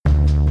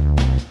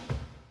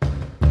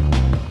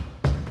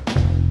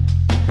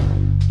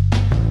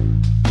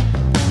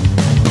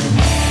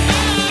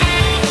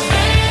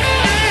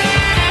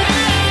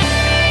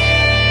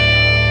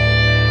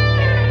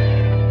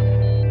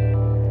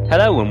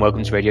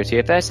welcome to Radio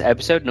TFS,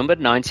 episode number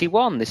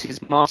 91. This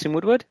is Martin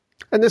Woodward.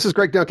 And this is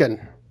Greg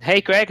Duncan.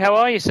 Hey, Greg, how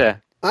are you, sir?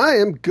 I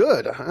am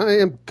good.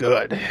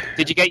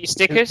 Did you get your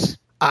stickers?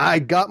 I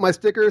got my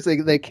stickers.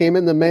 They came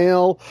in the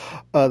mail.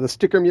 The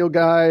Sticker Mule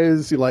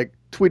guys,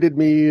 tweeted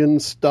me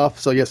and stuff.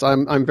 So yes,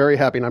 I'm very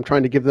happy, and I'm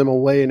trying to give them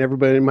away, and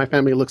everybody in my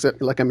family looks at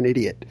me like I'm an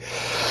idiot.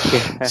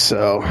 Yeah.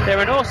 So they're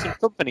an awesome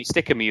company,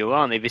 Sticker Mule,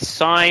 aren't they? They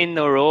sign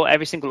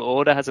every single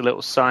order has a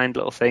little signed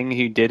little thing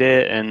who did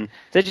it, and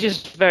they're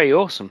just very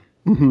awesome.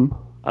 Mm-hmm.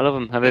 I love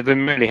them. And they've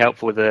been really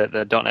helpful with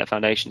the .NET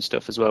Foundation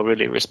stuff as well,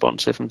 really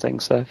responsive and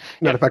things. So,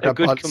 matter of fact, I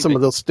bought some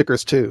of those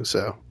stickers too.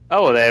 So,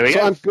 well, there we go.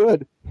 So I'm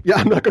good. Yeah,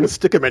 I'm not going to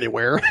stick them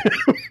anywhere,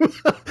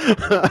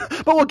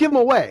 but we'll give them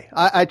away.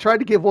 I tried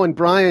to give one.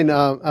 Brian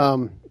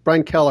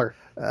Keller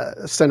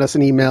sent us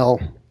an email.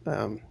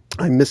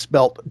 I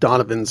misspelt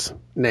Donovan's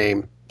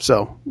name,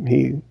 so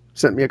he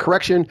sent me a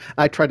correction.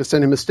 I tried to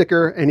send him a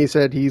sticker, and he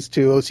said he's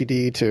too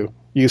OCD to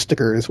use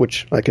stickers,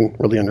 which I can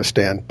really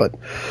understand. But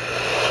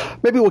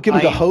maybe we'll give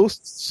them to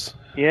hosts.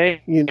 Yeah,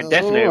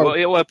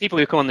 definitely. Well, people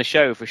who come on the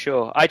show, for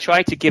sure. I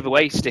try to give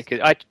away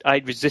stickers.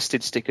 I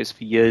resisted stickers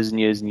for years and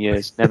years and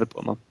years. Never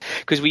put them on.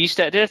 Because we used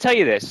to... Did I tell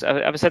you this?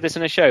 I've said this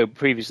in a show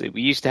previously.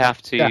 We used to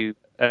have to... you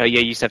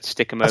used to have to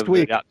stick them over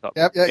the laptop.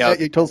 Yeah,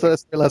 you told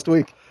us last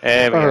week.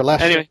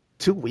 Anyway.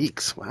 2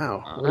 weeks.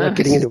 Wow. We're not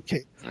getting into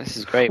it. This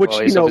is great. Well,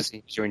 it's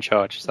obviously you're in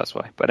charge, so that's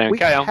why. But anyway,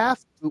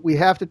 we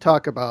have to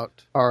talk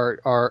about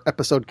our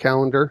episode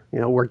calendar.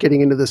 We're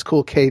getting into this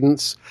cool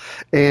cadence.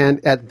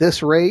 And at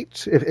this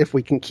rate, if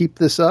we can keep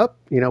this up,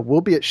 we'll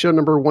be at show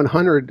number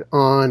 100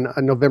 on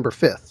November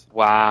 5th.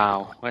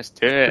 Wow. Let's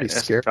do it.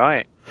 Let's try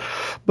it.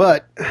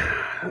 But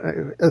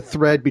a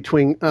thread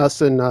between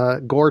us and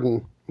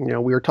Gordon, we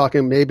were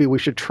talking maybe we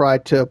should try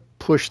to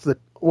push the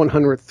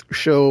 100th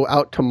show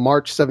out to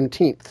March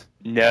 17th.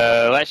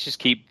 No, let's just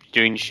keep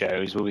doing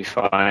shows. We'll be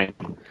fine.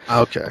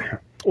 Okay.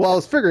 Well, I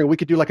was figuring we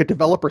could do like a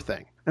developer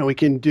thing. And we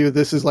can do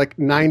this is like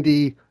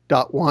 90.1,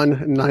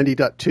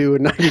 90.2,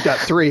 and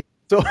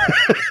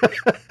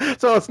 90.3.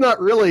 So it's not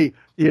really,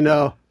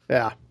 yeah.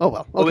 Oh,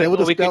 well. Okay,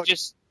 we could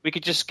just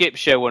skip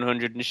show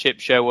 100 and ship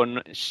show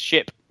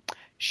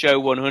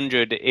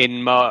 100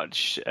 in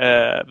March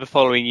the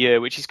following year,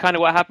 which is kind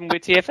of what happened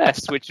with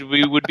TFS, which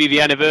would be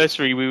the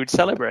anniversary we would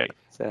celebrate.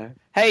 So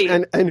hey,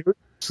 and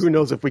who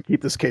knows if we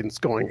keep this cadence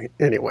going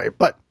anyway?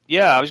 But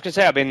yeah, I was going to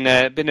say I've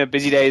been a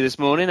busy day this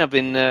morning. I've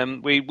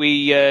been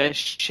we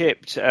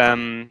shipped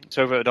so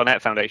over at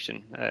 .NET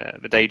Foundation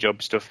the day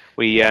job stuff.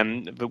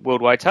 The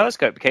Worldwide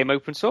Telescope became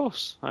open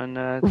source and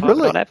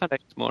really? .NET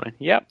Foundation this morning.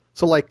 Yep.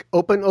 So like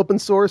open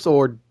source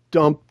or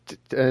dumped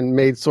and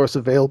made source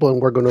available, and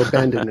we're going to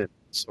abandon it.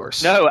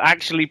 Source. No,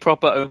 actually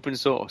proper open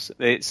source.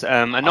 It's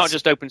and not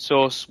just open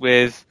source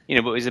with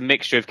but it's a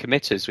mixture of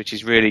committers, which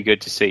is really good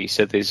to see.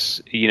 So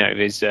there's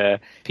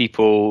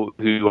people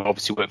who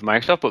obviously work for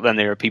Microsoft, but then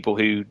there are people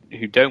who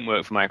don't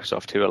work for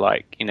Microsoft who are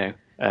like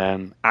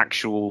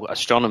actual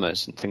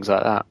astronomers and things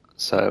like that.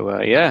 So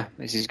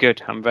this is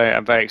good. I'm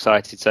very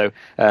excited. So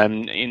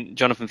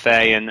Jonathan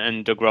Fay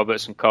and Doug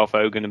Roberts and Carl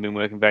Fogan have been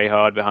working very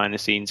hard behind the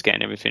scenes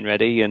getting everything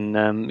ready.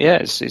 And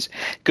it's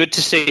good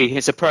to see.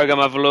 It's a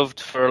program I've loved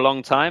for a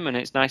long time, and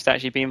it's nice to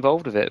actually be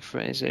involved with it.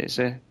 It's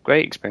a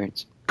great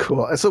experience.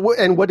 Cool. So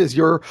and what is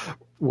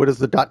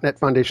the .NET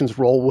Foundation's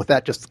role with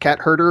that? Just cat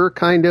herder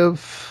kind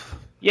of?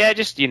 Yeah,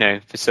 just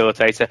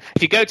facilitator.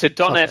 If you go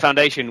to .NET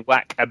Foundation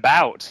Whack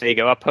About, there you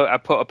go. I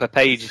put up a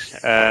page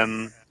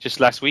just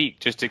last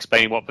week just to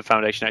explain what the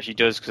foundation actually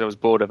does because I was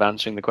bored of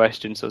answering the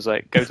questions. So I was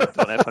like, go to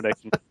 .NET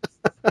Foundation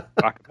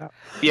Whack About.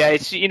 Yeah,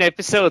 it's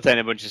facilitating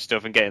a bunch of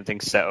stuff and getting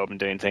things set up and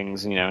doing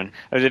things. And I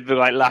was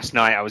like last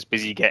night I was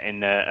busy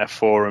getting a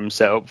forum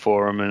set up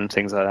and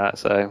things like that.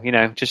 So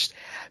just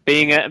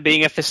being a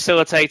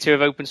facilitator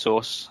of open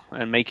source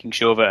and making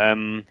sure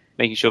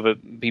that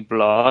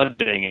people are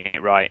doing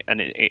it right,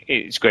 and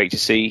it's great to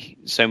see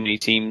so many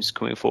teams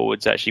coming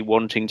forwards actually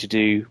wanting to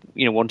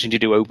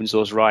do open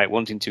source right,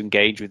 wanting to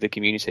engage with the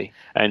community,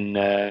 and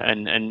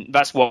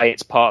that's why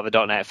it's part of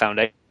the .NET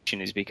Foundation.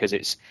 Is because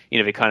it's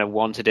they kind of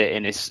wanted it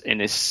in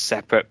this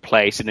separate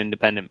place, an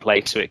independent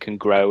place, so it can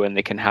grow and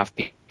they can have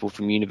people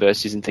from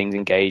universities and things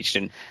engaged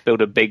and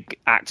build a big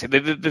active.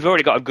 They've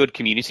already got a good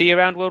community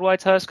around Worldwide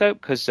Telescope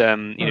because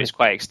it's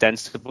quite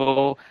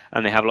extensible,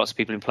 and they have lots of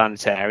people in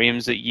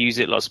planetariums that use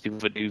it, lots of people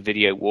that do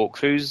video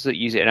walkthroughs that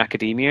use it in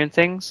academia and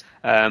things.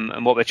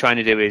 And what they're trying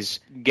to do is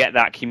get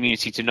that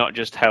community to not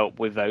just help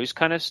with those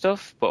kind of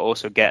stuff, but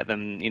also get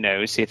them,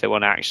 see if they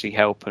want to actually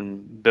help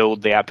and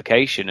build the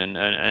application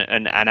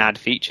and add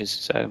features.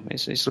 So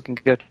it's looking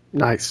good.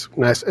 Nice.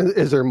 And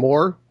is there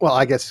more? Well,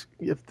 I guess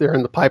if they're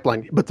in the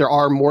pipeline, but there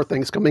are more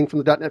things coming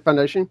from the .NET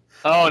Foundation?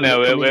 Oh,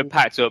 no, we're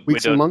packed up.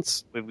 Weeks and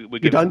months? We're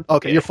done?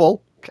 Okay, you're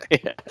full?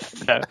 Yeah,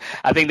 no,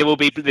 I think there will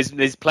be.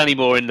 There's plenty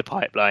more in the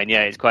pipeline.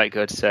 Yeah, it's quite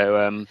good.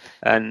 So,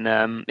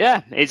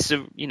 yeah, it's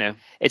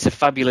a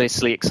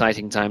fabulously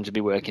exciting time to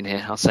be working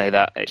here. I'll say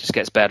that it just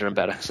gets better and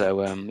better.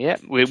 So, yeah,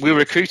 we're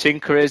recruiting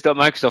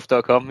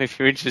careers.microsoft.com if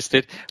you're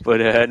interested.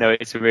 But no,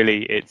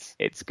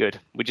 it's good.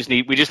 We just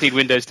need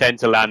Windows 10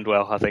 to land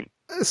well, I think.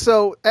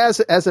 So, as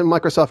a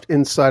Microsoft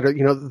insider,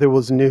 there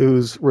was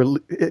news.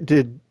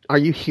 Are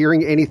you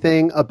hearing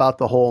anything about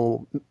the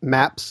whole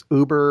Maps,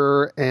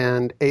 Uber,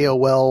 and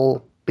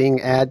AOL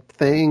being add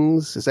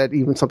things? Is that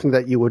even something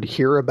that you would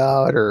hear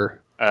about,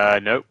 or?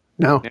 No.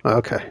 No?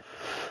 Okay.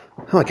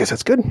 Well, I guess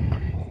that's good.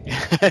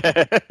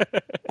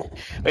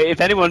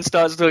 If anyone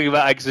starts talking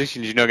about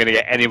acquisitions, you're not going to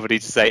get anybody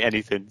to say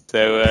anything.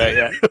 So,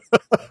 yeah.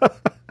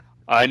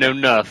 I know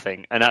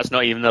nothing, and that's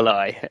not even a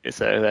lie.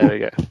 So, there we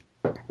go.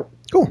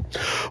 Cool.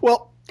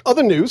 Well,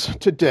 other news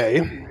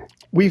today,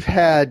 we've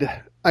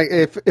had...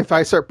 If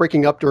I start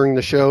breaking up during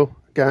the show,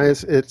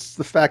 guys, it's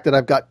the fact that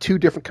I've got two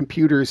different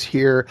computers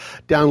here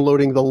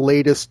downloading the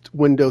latest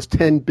Windows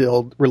 10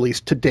 build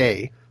released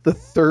today, the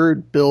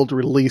third build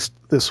released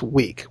this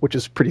week, which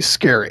is pretty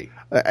scary.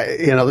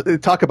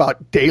 Talk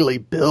about daily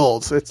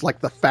builds. It's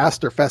like the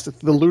fastest,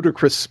 the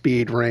ludicrous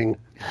speed ring.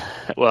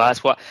 Well,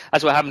 that's what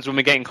happens when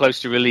we're getting close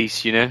to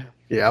release,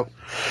 Yeah.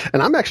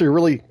 And I'm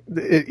actually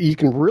you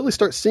can really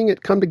start seeing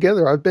it come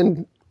together. I've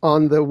been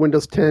on the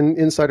Windows 10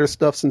 Insider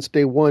stuff since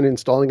day one,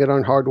 installing it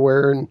on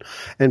hardware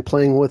and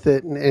playing with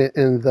it,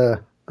 and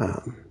the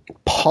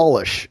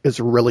polish is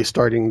really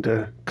starting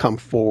to come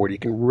forward. You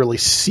can really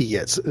see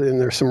it, and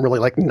there's some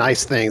really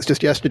nice things.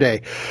 Just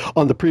yesterday,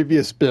 on the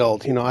previous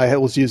build, I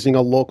was using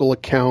a local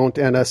account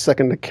and a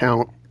second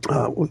account.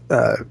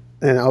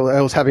 And I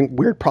was having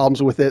weird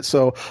problems with it,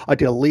 so I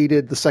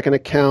deleted the second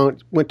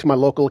account, went to my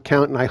local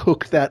account, and I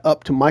hooked that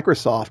up to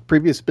Microsoft.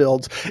 Previous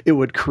builds, it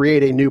would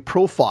create a new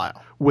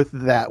profile with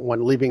that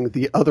one, leaving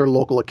the other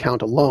local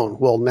account alone.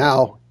 Well,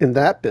 now in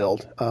that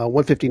build,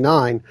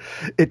 159,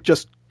 it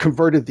just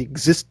converted the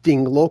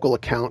existing local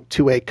account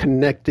to a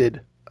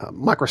connected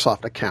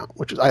Microsoft account,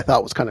 which I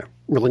thought was kind of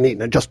really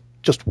neat, and it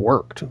just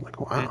worked. I'm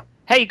like, wow.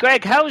 Hey,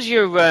 Greg, how's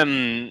your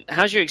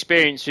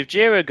experience with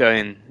Jira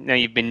going? Now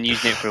you've been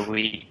using it for a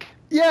week.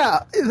 Yeah,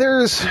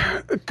 there's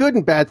good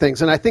and bad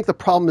things, and I think the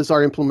problem is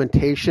our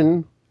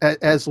implementation,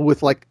 as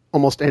with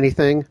almost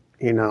anything.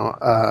 Right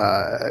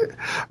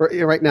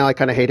now I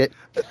kind of hate it.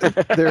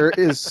 There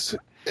is,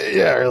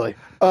 yeah, really.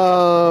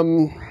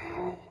 In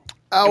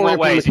what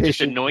way? Is it just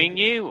annoying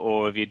you,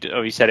 or have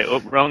you set it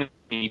up wrong?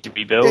 You need to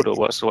rebuild, or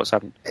what's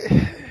happened?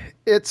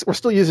 We're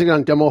still using it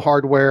on demo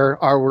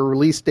hardware. Our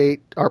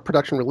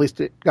production release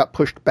date got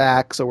pushed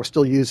back, so we're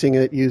still using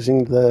it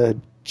using the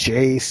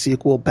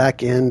JSQL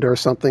backend or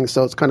something.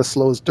 So it's kind of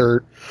slow as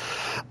dirt.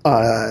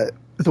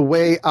 The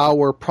way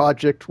our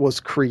project was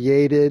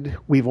created,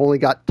 we've only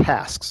got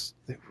tasks.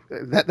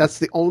 That's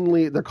the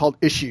only. They're called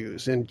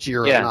issues in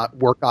Jira, not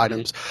work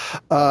items.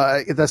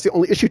 That's the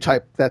only issue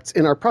type that's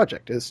in our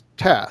project is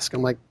task.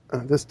 I'm like,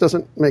 this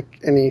doesn't make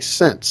any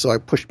sense. So I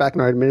pushed back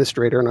on our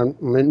administrator, and our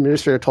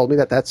administrator told me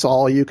that that's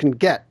all you can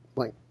get.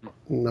 Like,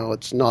 no,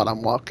 it's not.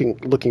 I'm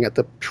looking at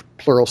the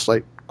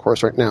Pluralsight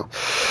course right now.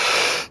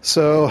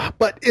 So,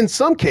 but in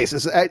some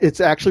cases,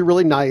 it's actually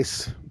really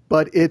nice.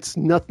 But it's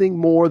nothing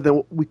more than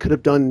what we could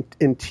have done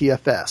in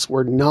TFS.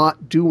 We're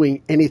not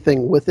doing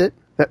anything with it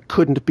that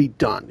couldn't be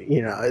done.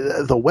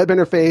 The web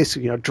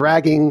interface,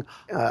 dragging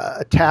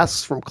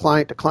tasks from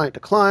client to client to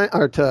client,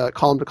 or to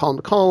column to column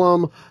to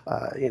column,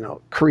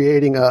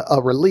 creating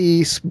a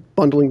release,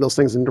 bundling those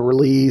things into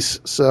release.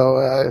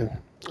 So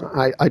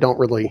I don't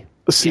really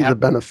see the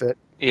benefit.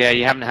 Yeah,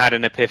 you haven't had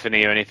an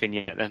epiphany or anything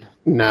yet then?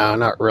 No,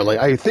 not really.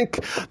 I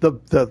think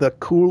the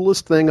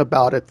coolest thing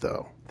about it,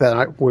 though,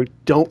 that we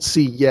don't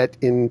see yet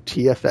in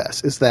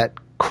TFS is that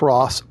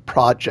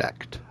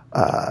cross-project,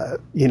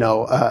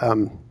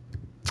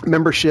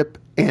 membership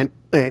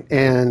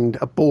and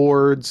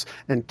boards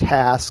and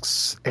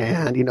tasks,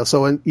 and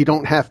so you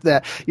don't have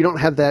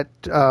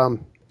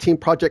that team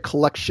project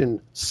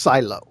collection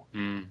silo,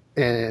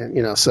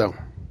 and so.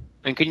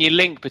 And can you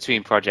link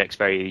between projects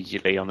very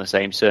easily on the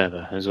same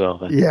server as well?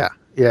 Then? Yeah,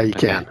 you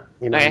can.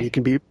 You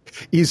can be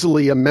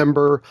easily a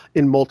member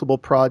in multiple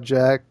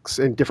projects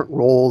and different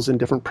roles in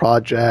different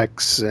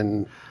projects,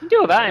 and you can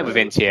do all that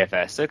within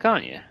TFS, though,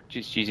 can't you?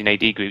 Just using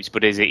AD groups,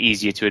 but is it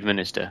easier to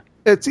administer?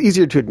 It's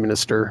easier to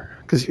administer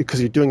because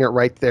you're doing it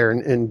right there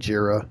in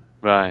Jira.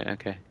 Right.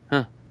 Okay.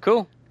 Huh.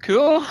 Cool.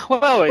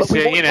 Well, it's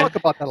we won't talk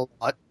about that a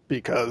lot.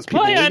 Because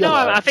people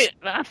I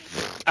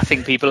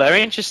think people are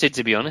interested,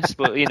 to be honest.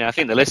 But I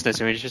think the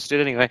listeners are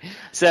interested anyway.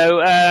 So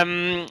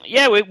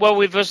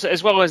we've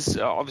as well as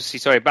obviously,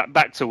 sorry,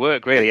 back to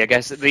work really. I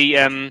guess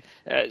the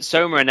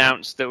Soma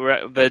announced that we're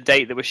at the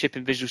date that we're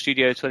shipping Visual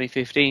Studio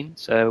 2015.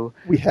 So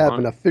we have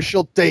an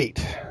official date.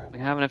 We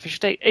have an official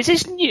date. Is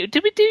this new?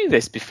 Did we do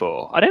this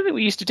before? I don't think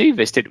we used to do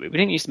this, did we? We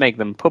didn't used to make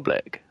them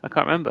public. I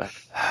can't remember.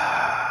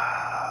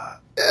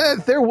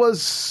 There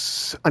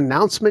was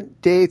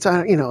announcement dates.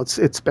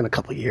 It's been a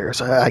couple of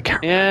years. I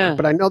can't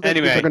remember. But I know that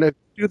they're going to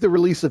do the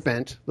release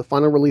event, the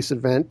final release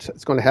event.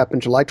 It's going to happen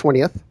July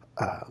 20th.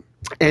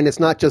 And it's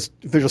not just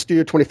Visual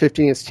Studio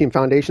 2015, it's Team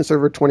Foundation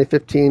Server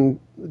 2015,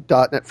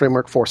 .NET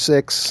Framework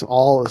 4.6.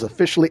 All is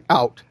officially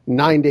out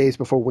 9 days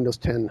before Windows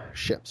 10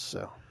 ships.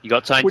 So you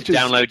got time to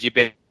download your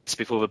bits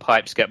before the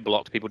pipes get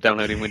blocked, people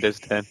downloading Windows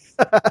 10.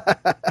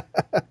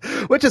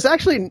 Which is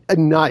actually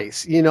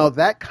nice,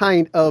 that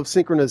kind of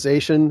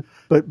synchronization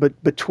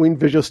but between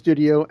Visual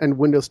Studio and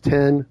Windows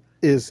 10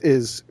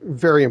 is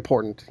very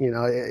important.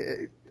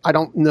 I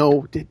don't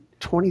know, did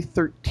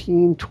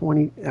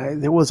 2013,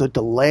 there was a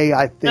delay,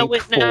 I think.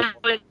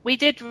 We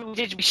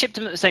shipped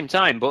them at the same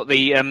time, but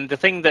the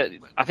thing that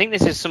I think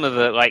this is some of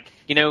the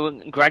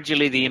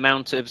gradually the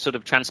amount of sort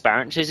of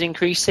transparency is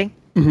increasing.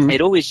 Mm-hmm.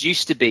 It always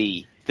used to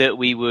be that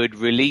we would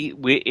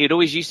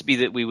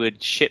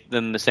ship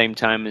them the same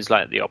time as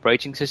like the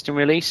operating system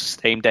release,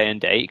 same day and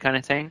date kind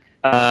of thing.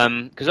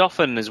 Because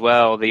often as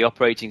well, the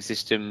operating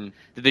system,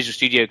 the Visual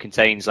Studio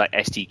contains like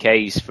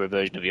SDKs for a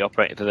version of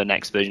for the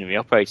next version of the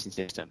operating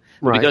system.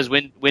 Right. Because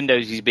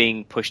Windows is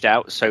being pushed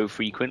out so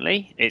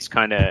frequently, it's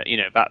kind of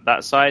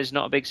that size is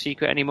not a big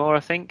secret anymore, I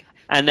think.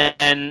 And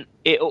then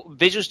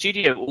Visual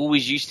Studio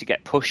always used to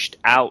get pushed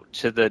out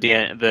to the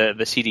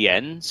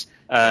CDNs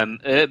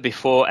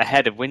before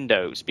ahead of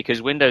Windows,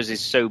 because Windows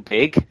is so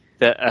big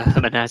that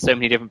and has so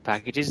many different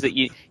packages that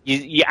you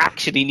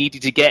actually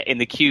needed to get in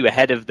the queue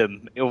ahead of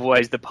them,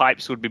 otherwise the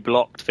pipes would be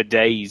blocked for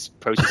days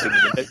processing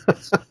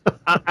Windows.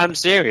 I'm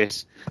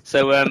serious.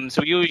 So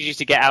you always used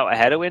to get out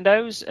ahead of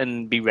Windows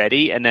and be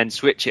ready, and then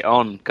switch it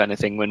on, kind of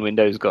thing, when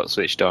Windows got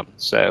switched on.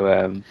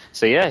 So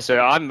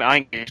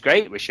it's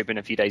great we're shipping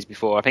a few days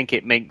before. I think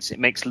it makes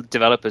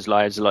developers'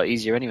 lives a lot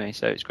easier anyway.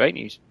 So it's great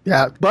news.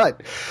 Yeah,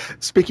 but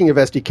speaking of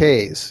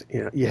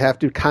SDKs, you have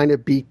to kind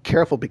of be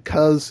careful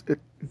because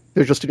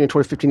Visual Studio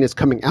 2015 is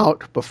coming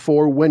out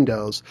before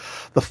Windows.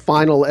 The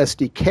final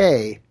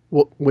SDK,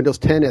 Windows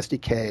 10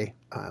 SDK,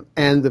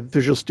 and the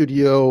Visual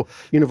Studio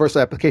Universal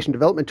Application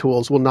Development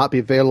Tools will not be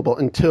available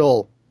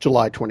until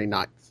July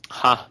 29th.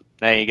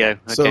 There you go. Okay,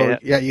 so,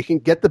 you can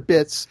get the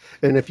bits,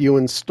 and if you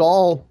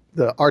install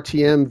the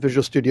RTM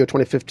Visual Studio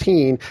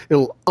 2015,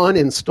 it'll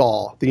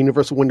uninstall the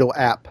Universal Window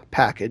App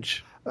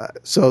package.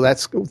 So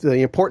that's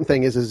the important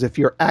thing is if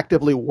you're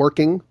actively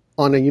working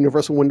on a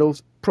Universal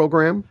Windows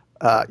program,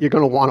 you're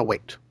going to want to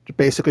wait.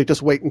 Basically,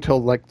 just wait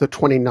until like the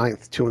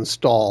 29th to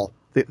install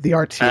the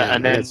RTM.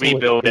 And then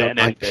rebuild it and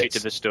then push it to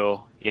the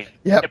store.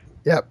 Yeah.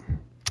 Yep.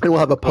 And we'll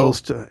have a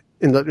post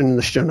in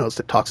the show notes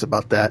that talks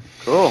about that.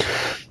 Cool.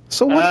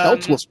 So what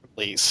else was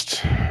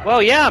released?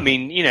 Well, yeah, I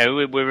mean,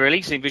 we're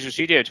releasing Visual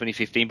Studio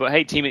 2015, but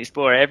hey, Team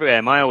Explorer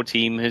Everywhere, my old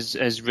team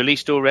has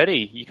released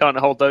already. You can't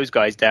hold those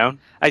guys down.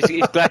 I'm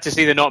glad to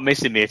see they're not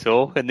missing me at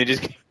all, and they're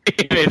just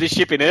they're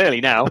shipping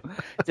early now.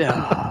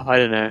 I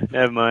don't know.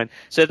 Never mind.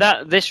 So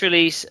this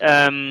release,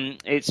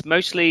 it's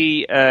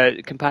mostly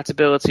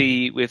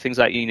compatibility with things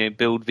like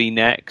Build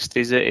vNext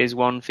is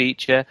one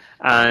feature,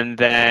 and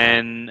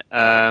then.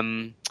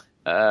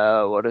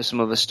 What are some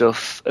other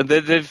stuff?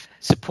 They've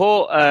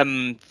support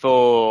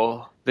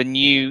for the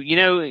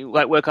new,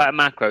 like work out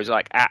macros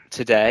like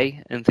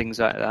 @today and things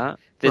like that.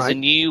 There's a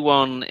new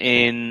one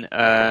in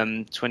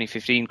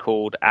 2015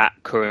 called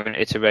 @current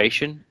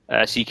iteration.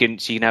 So you can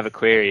have a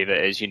query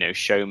that is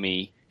show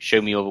me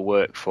all the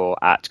work for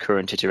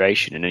 @current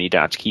iteration, and then you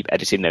don't have to keep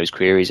editing those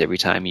queries every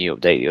time you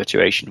update the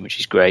iteration, which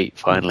is great.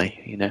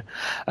 Finally,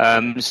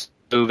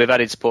 So they've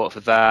added support for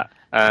that.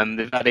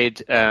 They've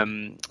added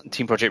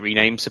Team Project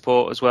Rename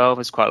support as well.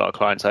 There's quite a lot of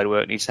client-side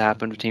work needs to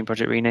happen with Team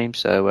Project Rename,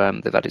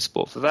 so they've added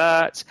support for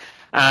that.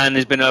 And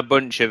there's been a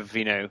bunch of,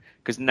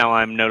 because now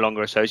I'm no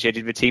longer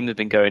associated with the team, they've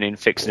been going in,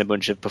 fixing a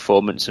bunch of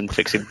performance and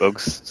fixing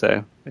bugs,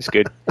 so it's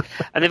good.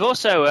 And they've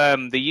also,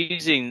 they're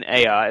using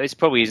AI. This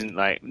probably isn't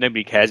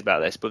nobody cares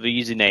about this, but they're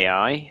using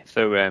AI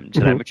for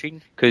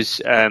telemetry,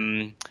 because...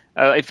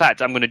 in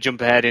fact, I'm going to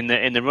jump ahead in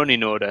the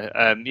running order.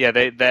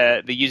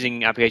 They're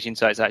using Application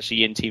Insights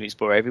actually in Team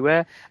Explorer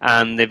Everywhere,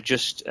 and they've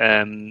just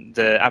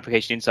the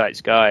Application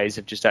Insights guys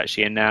have just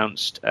actually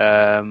announced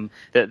that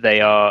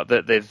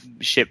they've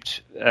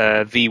shipped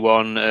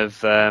V1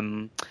 of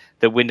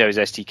the Windows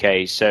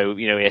SDK. So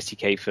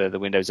SDK for the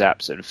Windows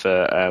apps and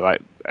for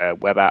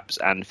web apps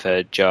and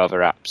for Java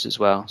apps as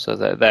well. So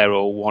they're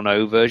all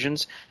 1.0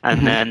 versions.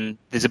 And then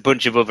there's a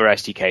bunch of other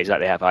SDKs, like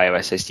they have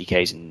iOS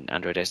SDKs and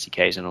Android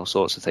SDKs and all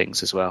sorts of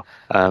things as well.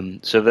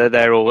 So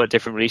they're all at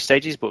different release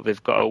stages, but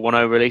they've got a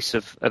 1.0 release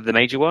of the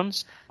major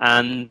ones.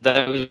 And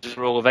those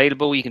are all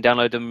available. You can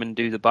download them and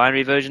do the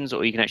binary versions,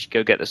 or you can actually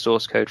go get the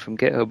source code from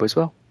GitHub as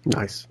well.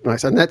 Nice.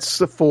 And that's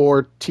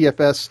for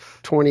TFS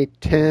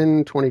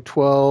 2010,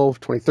 2012,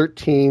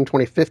 2013,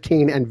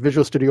 2015, and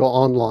Visual Studio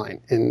Online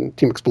in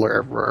Team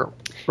Explorer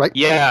right?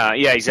 Yeah,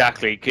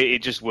 exactly. It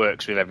just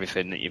works with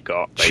everything that you've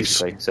got,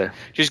 basically. So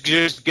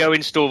just go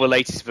install the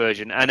latest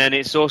version, and then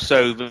it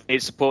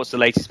supports the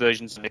latest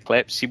versions of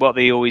Eclipse. See, what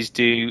they always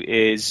do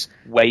is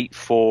wait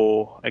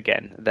for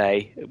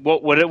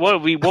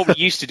what we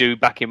used to do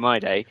back in my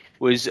day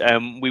was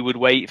we would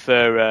wait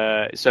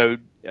for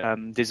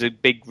there's a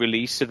big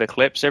release of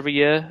Eclipse every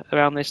year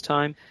around this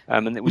time,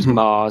 and it was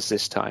Mars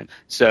this time.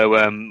 So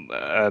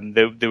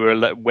they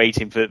were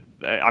waiting for.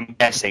 I'm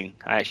guessing,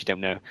 I actually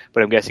don't know,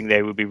 but I'm guessing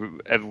they would be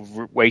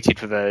waited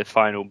for the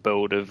final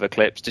build of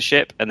Eclipse to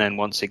ship, and then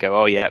once they go,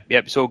 oh yep,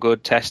 it's all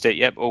good, test it,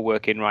 yep, all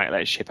working right,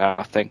 let's ship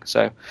our thing.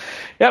 So,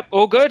 yep,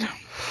 all good.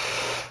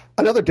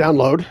 Another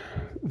download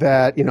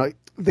that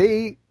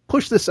they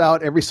push this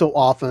out every so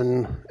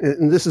often,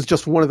 and this is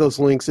just one of those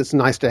links it's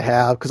nice to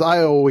have because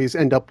I always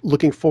end up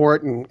looking for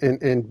it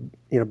and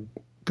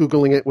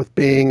Googling it with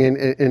Bing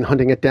and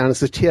hunting it down.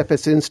 It's the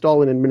TFS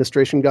install and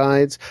administration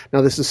guides.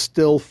 Now this is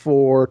still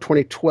for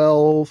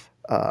 2012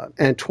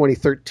 and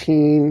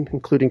 2013,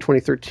 including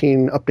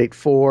 2013 update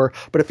 4.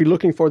 But if you're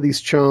looking for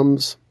these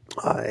chums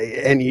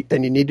and you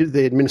need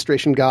the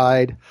administration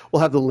guide,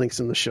 we'll have the links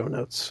in the show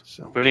notes.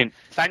 So. Brilliant.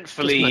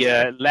 Thankfully,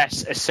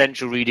 less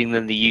essential reading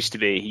than they used to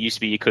be. It used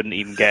to be you couldn't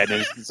even get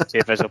an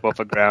TFS up off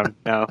the ground.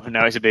 Now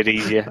it's a bit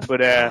easier.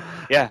 But all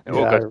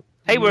good.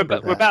 Hey, we're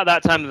about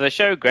that time of the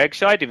show, Greg.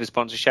 Shall I do the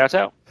sponsor shout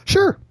out?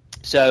 Sure.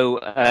 So,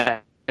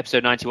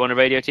 episode 91 of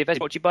Radio TFS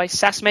brought to you by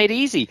SAS Made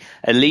Easy,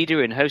 a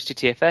leader in hosted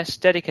TFS,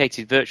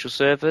 dedicated virtual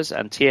servers,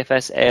 and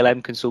TFS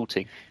ALM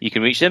consulting. You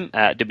can reach them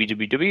at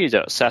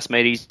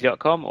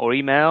www.sasmadeeasy.com or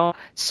email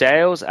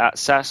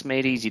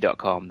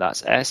sales@sasmadeeasy.com.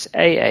 That's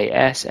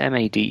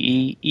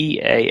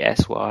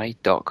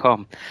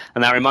SAASMADEEASY.com.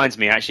 And that reminds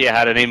me, actually, I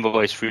had an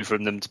invoice through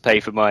from them to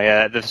pay for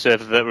my the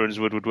server that runs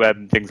Woodward Web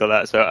and things like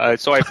that. So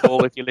sorry,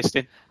 Paul, if you're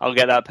listening, I'll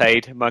get that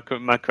paid. My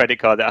credit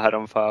card that I had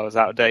on file is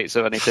out of date,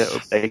 so I need to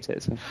update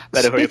it. So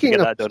better hurry up and get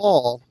that done.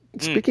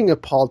 Speaking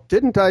of Paul,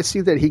 didn't I see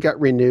that he got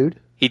renewed?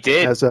 He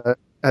did.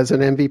 As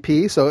an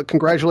MVP. So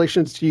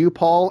congratulations to you,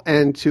 Paul,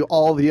 and to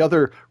all the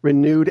other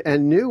renewed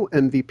and new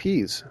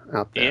MVPs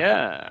out there.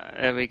 Yeah,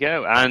 there we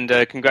go. And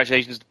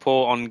congratulations to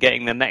Paul on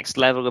getting the next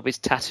level of his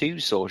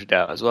tattoos sorted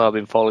out as well. I've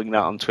been following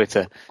that on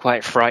Twitter.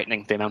 Quite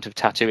frightening, the amount of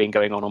tattooing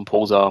going on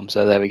Paul's arm.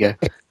 So there we go.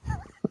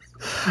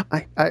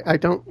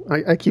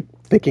 I keep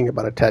thinking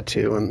about a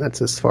tattoo, and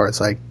that's as far as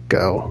I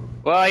go.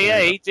 Well,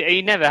 yeah,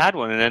 he never had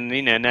one, and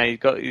then now he's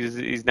got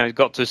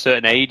to a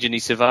certain age, and he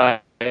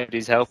survived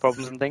his health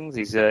problems and things.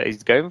 He's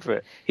going for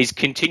it. He's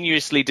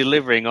continuously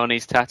delivering on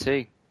his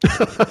tattoo.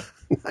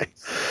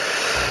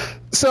 Nice.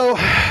 So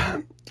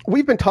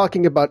we've been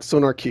talking about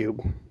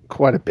SonarQube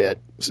quite a bit.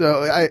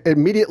 So I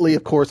immediately,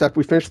 of course, after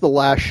we finished the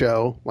last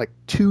show, like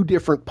 2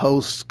 different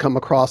posts come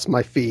across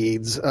my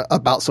feeds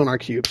about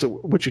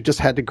SonarQube, which you just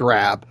had to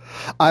grab.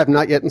 I have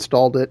not yet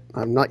installed it.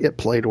 I've not yet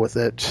played with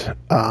it.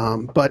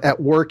 But at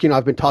work,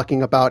 I've been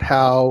talking about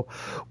how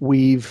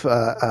we're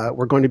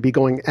going to be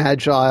going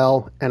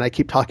agile, and I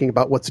keep talking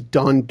about what's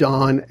done.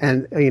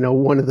 And,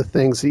 one of the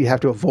things that you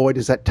have to avoid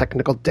is that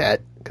technical debt,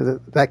 because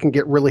that can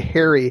get really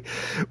hairy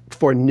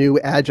for new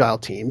agile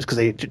teams because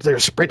they're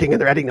sprinting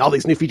and they're adding all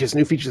these new features,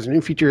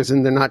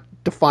 and they're not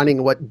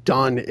defining what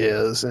done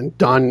is. And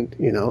done,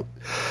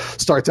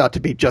 starts out to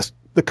be just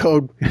the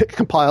code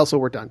compiles, so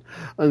we're done.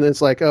 And then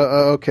it's like,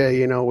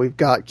 okay, we've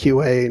got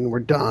QA and we're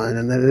done.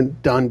 And then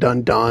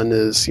done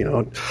is,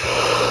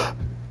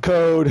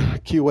 code,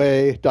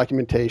 QA,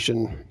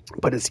 documentation.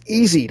 But it's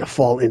easy to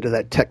fall into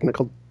that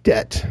technical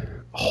debt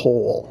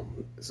hole.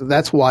 So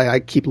that's why I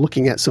keep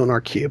looking at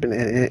SonarQube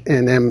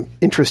and am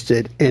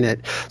interested in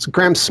it. So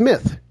Graham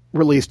Smith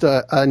released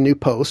a new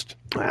post.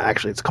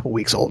 Actually, it's a couple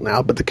weeks old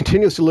now, but the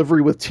continuous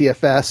delivery with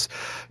TFS,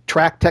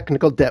 track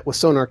technical debt with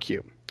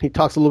SonarQube. He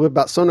talks a little bit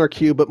about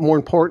SonarQube, but more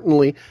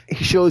importantly,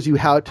 he shows you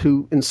how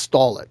to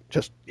install it.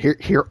 Just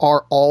here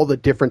are all the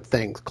different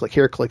things. Click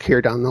here,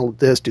 download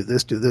this, do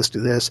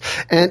this.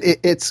 And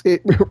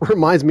it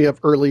reminds me of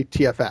early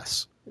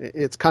TFS.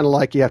 It's kind of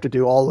like you have to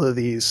do all of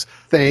these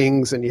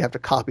things, and you have to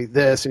copy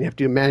this, and you have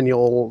to do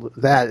manual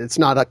that. It's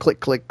not a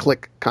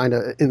click kind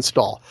of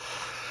install,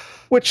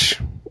 which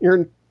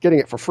you're getting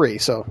it for free.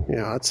 So,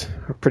 it's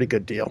a pretty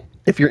good deal.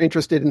 If you're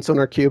interested in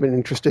SonarQube and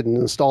interested in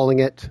installing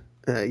it,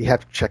 you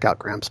have to check out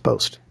Graham's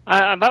post.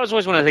 That was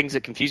always one of the things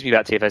that confused me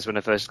about TFS when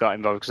I first got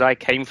involved, because I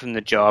came from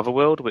the Java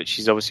world, which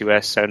is obviously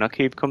where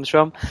SonarQube comes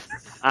from.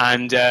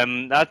 And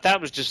that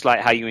was just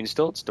like how you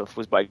installed stuff,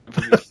 was by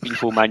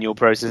beautiful manual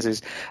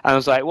processes. And I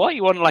was like, what,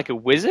 you want like a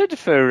wizard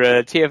for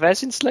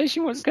TFS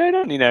installation? What's going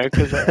on?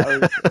 Because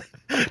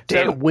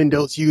Damn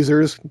Windows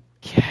users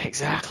Yeah,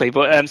 exactly.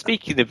 But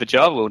speaking of the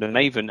Java world and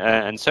Maven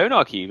and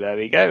SonarQube, there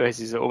we go. This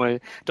is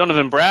almost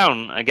Donovan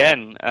Brown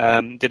again.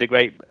 Did a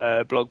great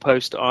blog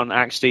post on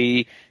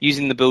actually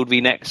using the Build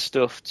vNext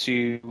stuff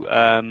to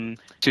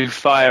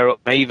fire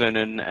up Maven,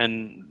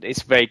 and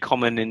it's very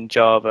common in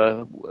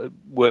Java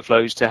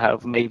workflows to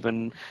have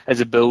Maven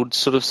as a build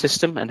sort of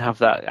system and have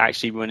that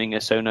actually running a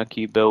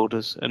SonarQube build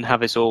and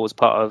have this all as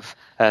part of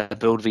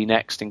Build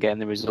vNext and getting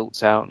the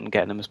results out and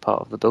getting them as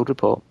part of the build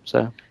report.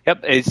 So,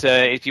 yep, it's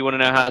if you want to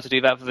know how to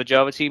do that for the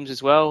Java teams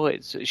as well,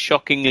 it's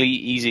shockingly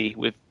easy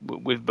with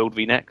Build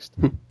vNext.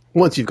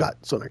 Once you've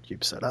got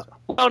SonarQube set up.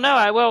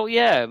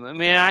 Yeah. I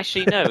mean,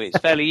 actually, no, it's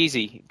fairly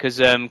easy because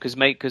the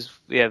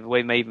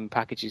way Maven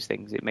packages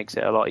things, it makes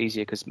it a lot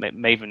easier because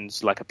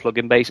Maven's like a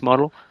plugin based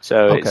model,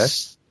 so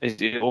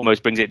it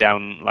almost brings it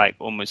down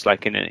almost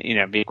like in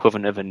the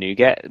equivalent of a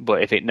NuGet.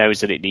 But if it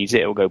knows that it needs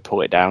it, it'll go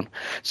pull it down.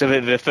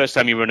 So the first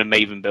time you run a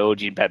Maven build,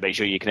 you better make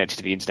sure you're connected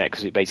to the internet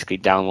because it basically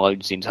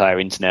downloads the entire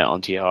internet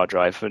onto your hard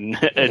drive and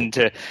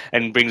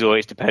brings all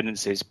its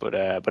dependencies. But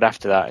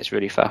after that, it's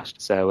really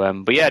fast. So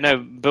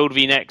Build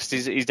vNext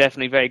is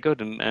definitely very good,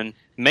 and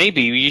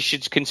maybe you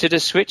should consider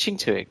switching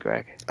to it,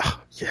 Greg.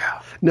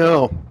 Yeah.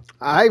 No,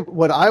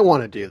 what I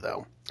want to do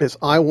though is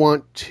I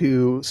want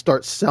to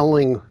start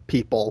selling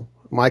people,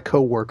 my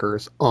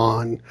coworkers,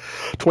 on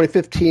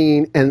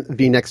 2015 and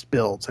vNext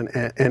builds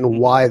and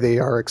why they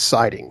are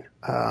exciting.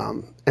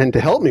 And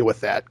to help me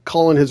with that,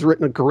 Colin has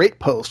written a great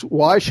post.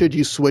 Why should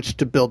you switch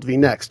to Build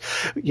vNext?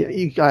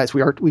 You guys,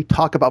 we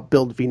talk about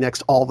Build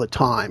vNext all the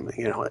time.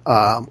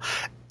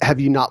 Have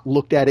you not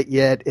looked at it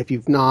yet? If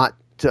you've not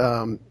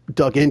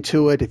dug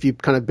into it, if you've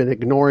kind of been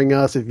ignoring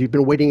us, if you've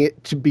been waiting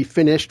it to be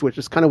finished, which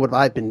is kind of what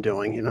I've been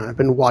doing. I've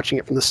been watching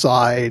it from the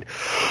side,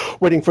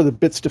 waiting for the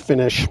bits to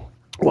finish.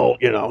 Well,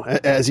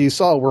 as you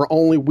saw, we're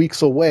only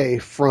weeks away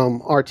from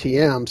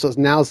RTM, so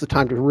now's the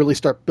time to really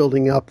start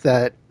building up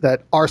that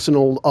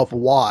arsenal of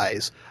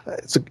whys.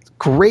 It's a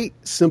great,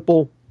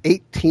 simple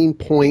 18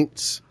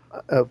 points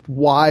of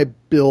why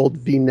Build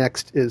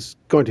vNext is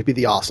going to be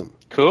the awesome.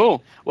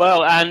 Cool.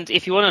 Well, and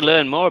if you want to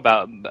learn more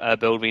about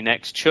Build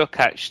vNext,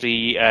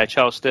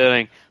 Charles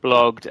Sterling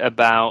blogged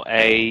about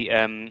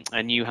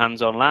a new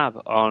hands-on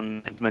lab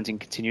on implementing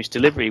continuous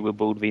delivery with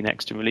Build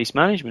vNext and release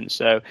management.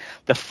 So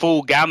the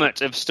full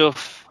gamut of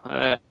stuff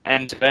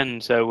end to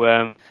end.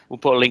 So we'll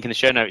put a link in the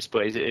show notes,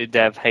 but it's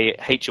Dev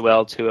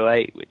HOL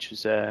 208, which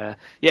is it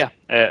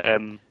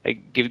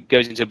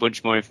goes into a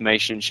bunch more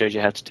information, shows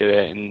you how to do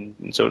it,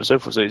 and so on and so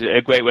forth. So it's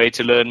a great way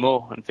to learn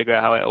more and figure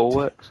out how it all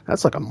works.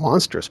 That's like a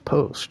monstrous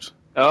post.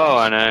 Oh,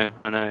 I know,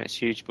 it's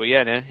huge, but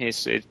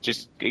it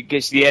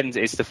gets the end.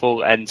 It's the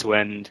full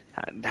end-to-end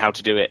how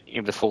to do it,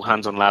 the full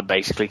hands-on lab,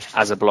 basically,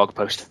 as a blog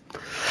post.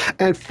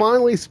 And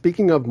finally,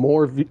 speaking of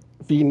more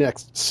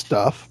vNext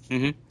stuff,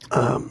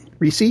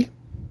 Rishi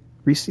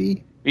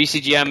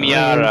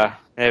Jamiara.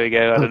 There we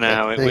go. I don't know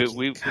how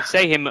we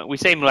say him. We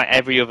say him like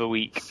every other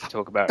week to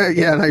talk about.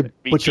 And I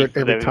butcher it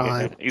every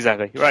time.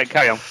 Exactly. Right,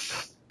 carry on.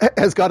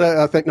 Has got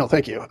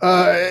thank you.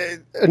 A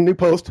new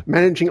post,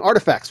 managing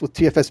artifacts with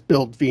TFS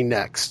Build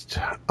vNext.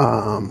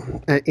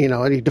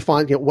 And he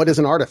defines what is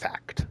an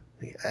artifact.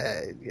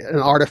 An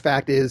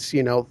artifact is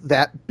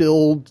that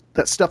build,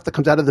 that stuff that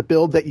comes out of the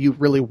build that you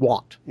really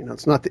want.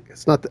 It's not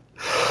the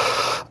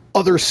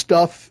other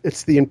stuff.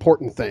 It's the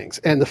important things,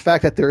 and the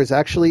fact that there is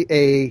actually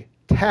a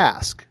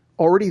task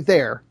already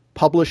there.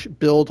 Publish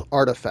build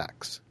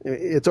artifacts.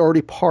 It's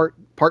already part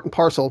and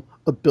parcel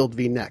of Build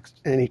vNext.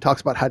 And he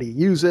talks about how to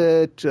use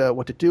it,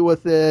 what to do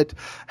with it,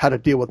 how to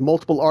deal with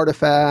multiple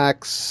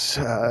artifacts.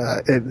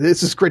 And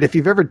this is great. If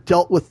you've ever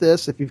dealt with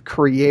this, if you've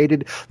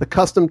created the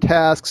custom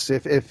tasks,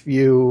 if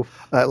you,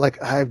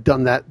 like I've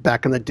done that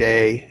back in the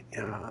day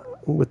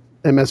with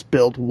MS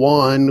Build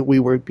 1, we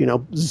were,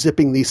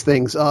 zipping these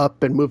things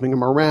up and moving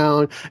them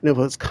around, and it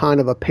was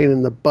kind of a pain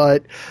in the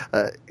butt.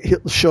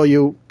 He'll show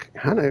you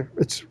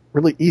it's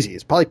really easy.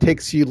 It probably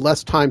takes you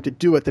less time to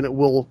do it than it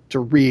will to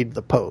read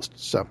the post.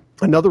 So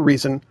another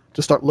reason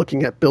to start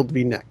looking at Build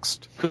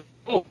vNext.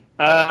 Cool.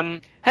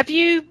 Have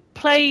you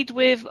played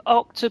with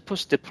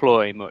Octopus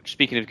Deploy much?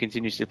 Speaking of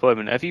continuous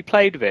deployment, have you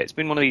played with it? It's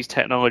been one of these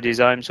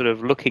technologies I'm sort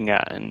of looking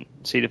at and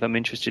seeing if I'm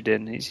interested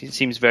in. It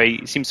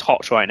seems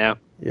hot right now.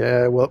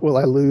 Yeah, will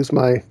I lose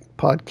my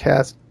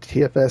podcast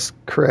TFS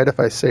cred if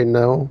I say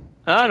no?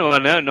 No,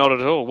 not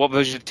at all. What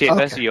version of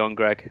TFS are you on,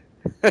 Greg?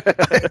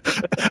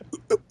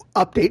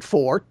 Update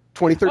 4,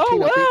 2013. Oh,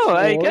 wow,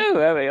 there you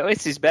go.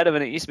 This is better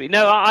than it used to be.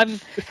 No, I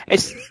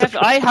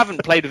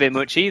haven't played with it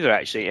much either,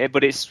 actually.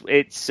 But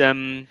it's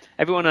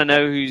everyone I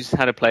know who's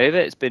had a play of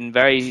it has been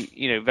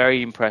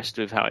very impressed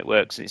with how it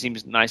works. And it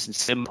seems nice and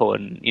simple,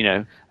 and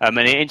and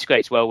it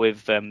integrates well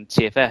with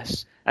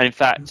TFS. And in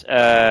fact,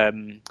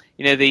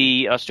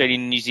 the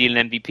Australian and New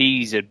Zealand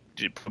MVPs are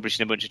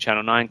publishing a bunch of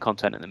Channel 9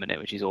 content at the minute,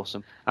 which is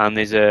awesome. And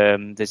there's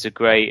a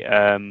great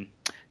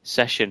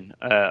session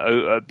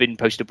been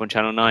posted up on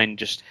Channel 9,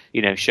 just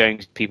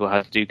showing people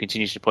how to do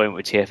continuous deployment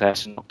with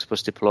TFS and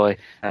Octopus Deploy,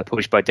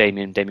 published by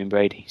Damien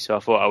Brady. So I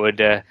thought I would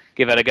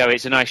give that a go.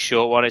 It's a nice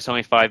short one. It's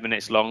only 5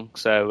 minutes long,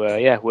 so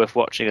worth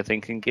watching, I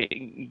think, and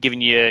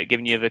giving you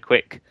the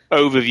quick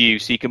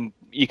overview, so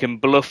you can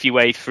bluff your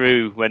way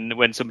through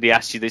when somebody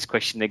asks you this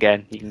question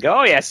again. You can go,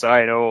 "Oh yes,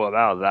 I know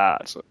about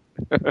that."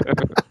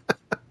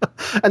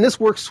 And this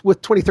works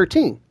with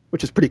 2013,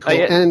 which is pretty cool,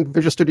 and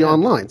Visual Studio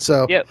Online.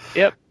 So yep.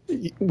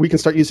 We can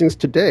start using this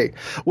today.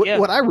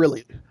 What I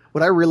really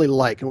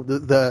like,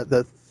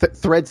 the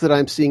threads that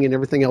I'm seeing and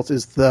everything else,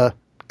 is the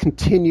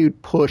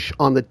continued push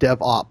on the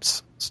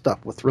DevOps stuff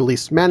with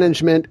release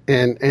management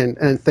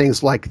and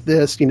things like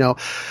this.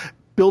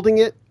 Building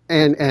it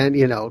and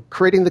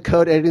creating the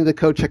code, editing the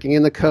code, checking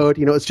in the code.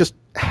 It's just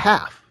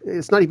half.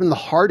 It's not even the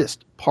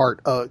hardest part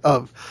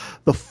of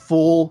the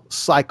full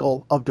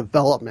cycle of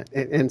development,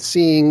 and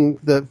seeing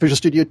the Visual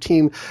Studio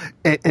team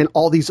and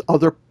all these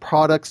other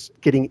products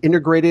getting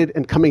integrated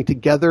and coming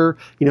together.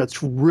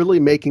 It's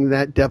really making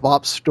that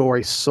DevOps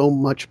story so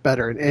much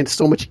better and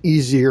so much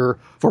easier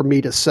for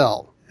me to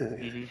sell.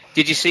 Mm-hmm.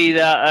 Did you see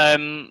that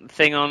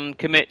thing on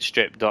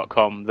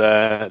commitstrip.com,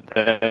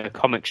 the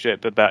comic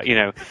strip about,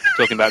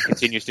 talking about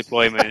continuous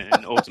deployment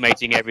and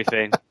automating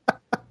everything?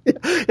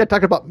 Yeah,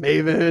 talking about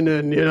Maven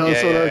and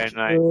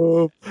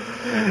we'll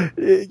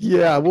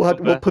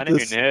put this. I never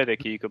even heard of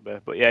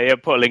Cucumber, but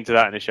put a link to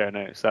that in the show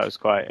notes. That was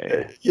quite.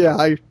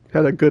 I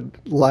had a good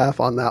laugh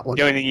on that one.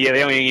 The only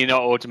thing you're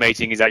not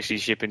automating is actually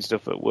shipping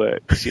stuff at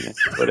work.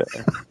 But,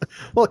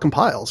 well, it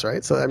compiles,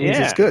 right? So that means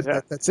it's good.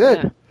 Yeah. That's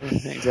it.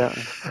 Yeah,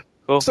 exactly.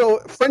 Cool. So,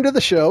 friend of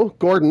the show,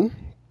 Gordon.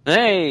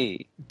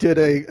 Hey. Did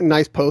a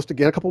nice post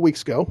again a couple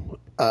weeks ago.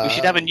 We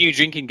should have a new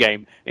drinking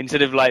game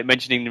instead of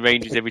mentioning the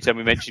Rangers every time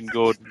we mention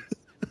Gordon.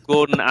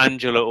 Gordon,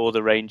 Angela, or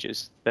the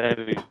Rangers. There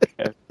we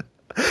go.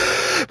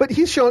 But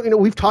he's showing,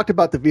 we've talked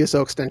about the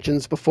VSO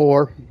extensions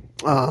before,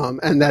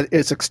 and that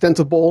it's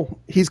extensible.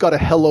 He's got a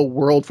hello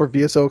world for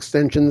VSO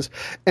extensions,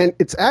 and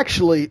it's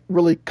actually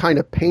really kind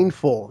of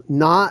painful.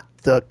 Not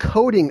the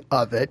coding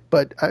of it,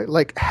 but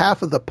like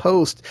half of the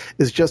post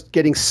is just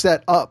getting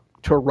set up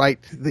to write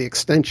the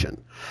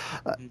extension.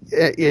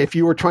 If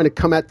you were trying to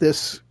come at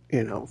this,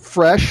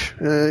 fresh,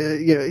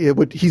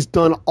 he's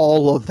done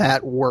all of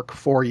that work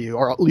for you,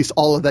 or at least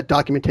all of that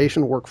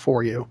documentation work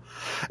for you.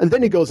 And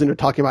then he goes into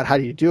talking about how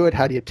do you do it,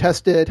 how do you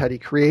test it, how do you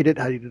create it,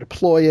 how do you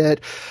deploy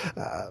it.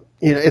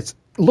 It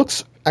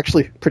looks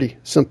actually pretty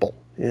simple.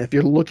 If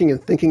you're looking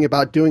and thinking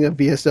about doing a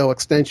VSO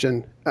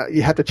extension,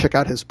 you have to check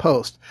out his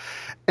post.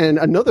 And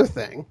another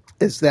thing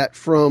is that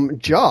from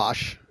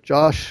Josh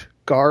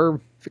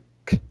Garverick.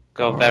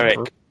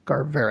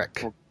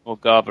 Or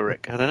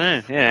Garverick. I don't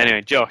know. Yeah,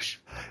 anyway, Josh.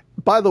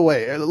 By the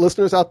way,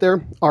 listeners out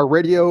there, our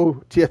radio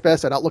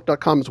TFS at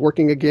Outlook.com is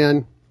working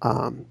again.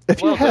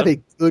 If you have a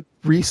good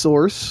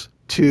resource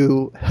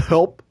to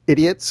help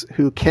idiots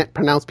who can't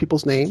pronounce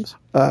people's names,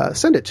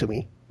 send it to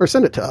me, or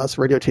send it to us,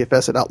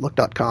 radiotfs at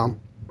Outlook.com.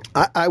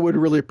 I would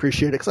really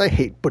appreciate it, because I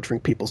hate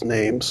butchering people's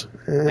names.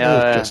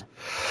 It's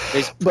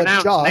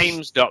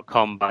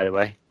pronouncenames.com, by the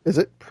way. Is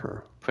it?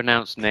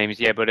 Pronounced names,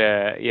 but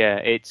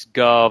it's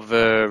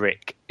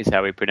Garverick is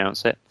how we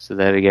pronounce it. So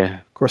there we go.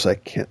 Of course, I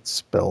can't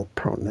spell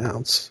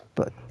pronounce,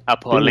 but I'll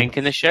put a link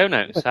in the show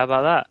notes. How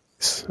about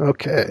that?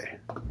 Okay.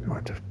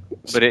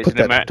 But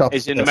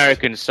it's an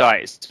American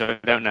site, so I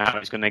don't know how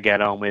it's going to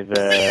get on with.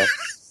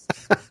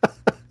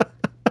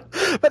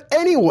 But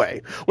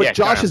anyway, what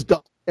Josh has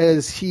done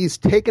is he's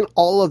taken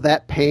all of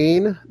that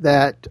pain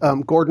that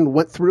Gordon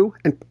went through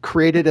and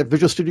created a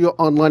Visual Studio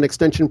Online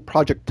extension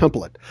project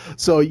template.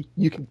 So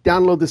you can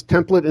download this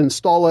template and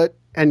install it,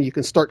 and you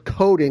can start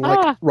coding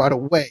right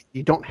away.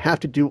 You don't have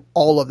to do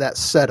all of that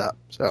setup.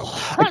 So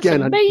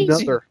again,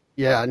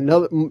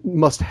 another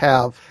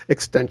must-have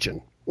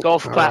extension.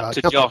 Golf clap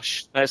to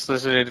Josh. Let's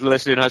listen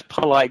to a nice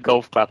polite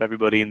golf clap,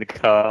 everybody in the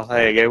car.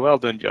 There you go. Well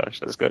done, Josh.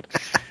 That's good.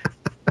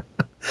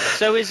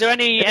 So is there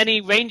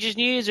any Rangers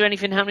news or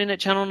anything happening at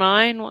Channel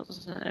 9?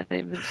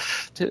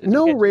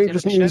 No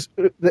Rangers news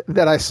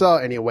that I saw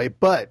anyway,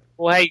 but...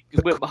 Well, hey,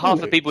 half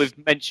the people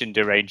we've mentioned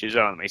are Rangers,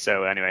 aren't we?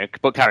 So anyway,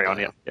 but carry on,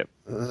 Yep.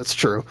 That's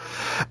true.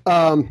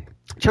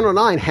 Channel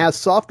 9 has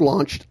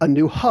soft-launched a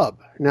new hub.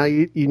 Now,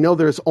 you know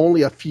there's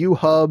only a few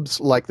hubs,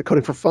 like the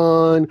Coding for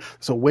Fun,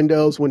 so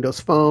Windows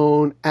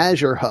Phone,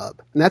 Azure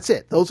Hub. And that's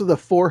it. Those are the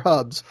 4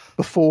 hubs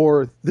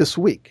before this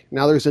week.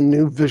 Now there's a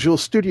new Visual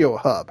Studio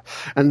Hub.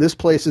 And this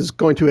place is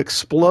going to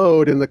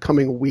explode in the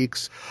coming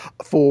weeks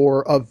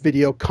for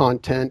video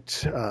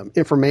content,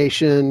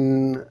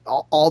 information,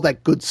 all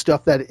that good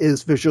stuff that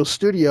is Visual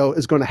Studio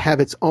is going to have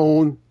its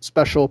own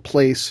special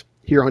place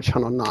here on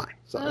Channel 9.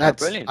 So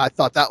brilliant. I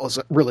thought that was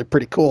really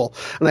pretty cool,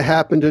 and I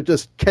happened to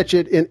just catch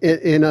it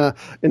in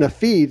a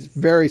feed,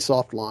 very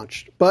soft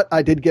launched. But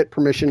I did get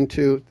permission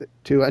to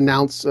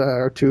announce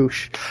or to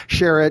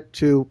share it,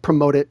 to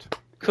promote it.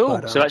 Cool.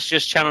 But, so that's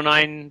just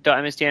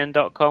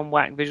channel9.mstn.com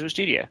whack Visual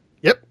Studio.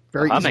 Yep,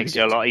 very easy. That makes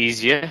it a lot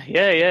easier.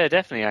 Yeah,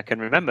 definitely. I can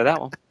remember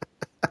that one.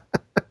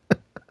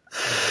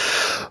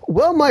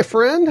 Well, my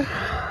friend,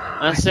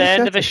 That's the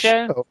end of the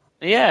show.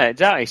 Yeah,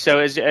 exactly. So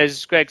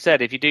as Greg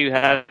said, if you do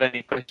have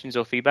any questions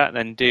or feedback,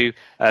 then do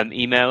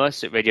email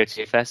us at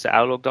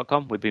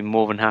radiotfs@outlook.com. We'd be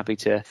more than happy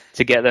to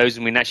get those,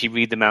 and we can actually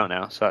read them out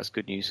now. So that's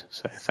good news.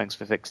 So thanks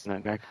for fixing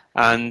that, Greg.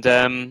 And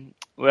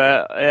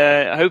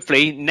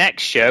hopefully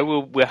next show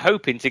we're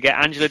hoping to get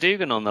Angela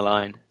Dugan on the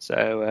line. So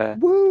that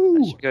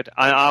should be good.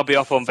 I'll be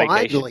off on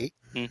vacation.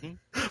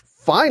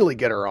 Finally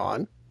get her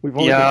on.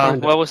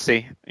 We'll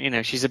see.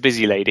 She's a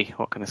busy lady.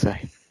 What can I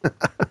say?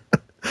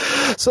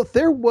 So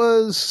there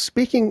was,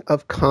 speaking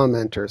of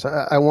commenters,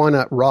 I want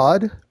to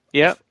Rod.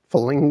 Yep.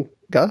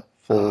 Falinga.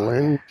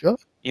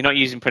 You're not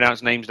using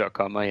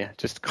pronouncenames.com, are you?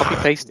 Just copy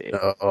paste it.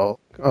 Oh,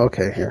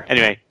 okay. Here.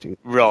 Anyway,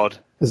 Rod.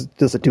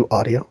 Does it do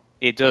audio?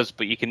 It does,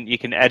 but you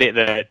can edit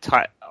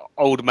the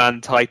old man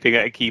typing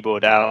at a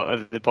keyboard out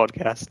of the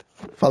podcast.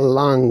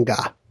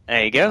 Falanga.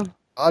 There you go.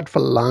 Rod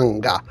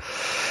Falanga.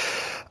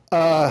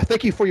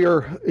 Thank you for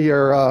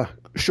your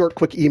short,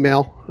 quick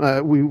email.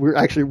 We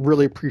actually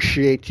really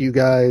appreciate you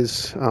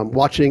guys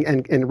watching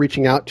and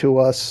reaching out to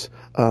us.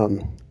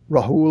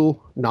 Rahul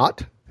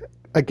Knott,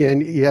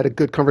 again, you had a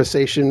good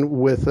conversation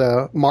with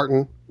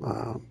Martin,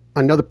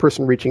 another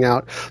person reaching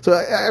out. So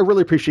I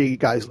really appreciate you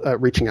guys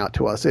reaching out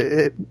to us.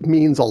 It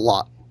means a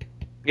lot.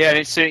 Yeah,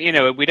 it's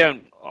we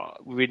don't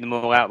read them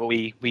all out, but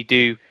we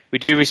do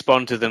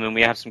respond to them, and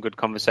we have some good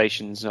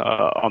conversations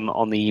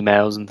on the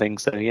emails and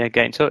things. So yeah,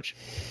 get in touch.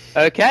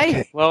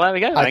 Okay. Well, there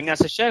we go. I think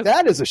that's a show.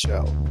 That is a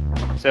show.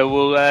 So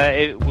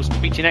we'll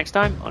speak to you next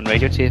time on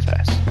Radio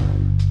TFS.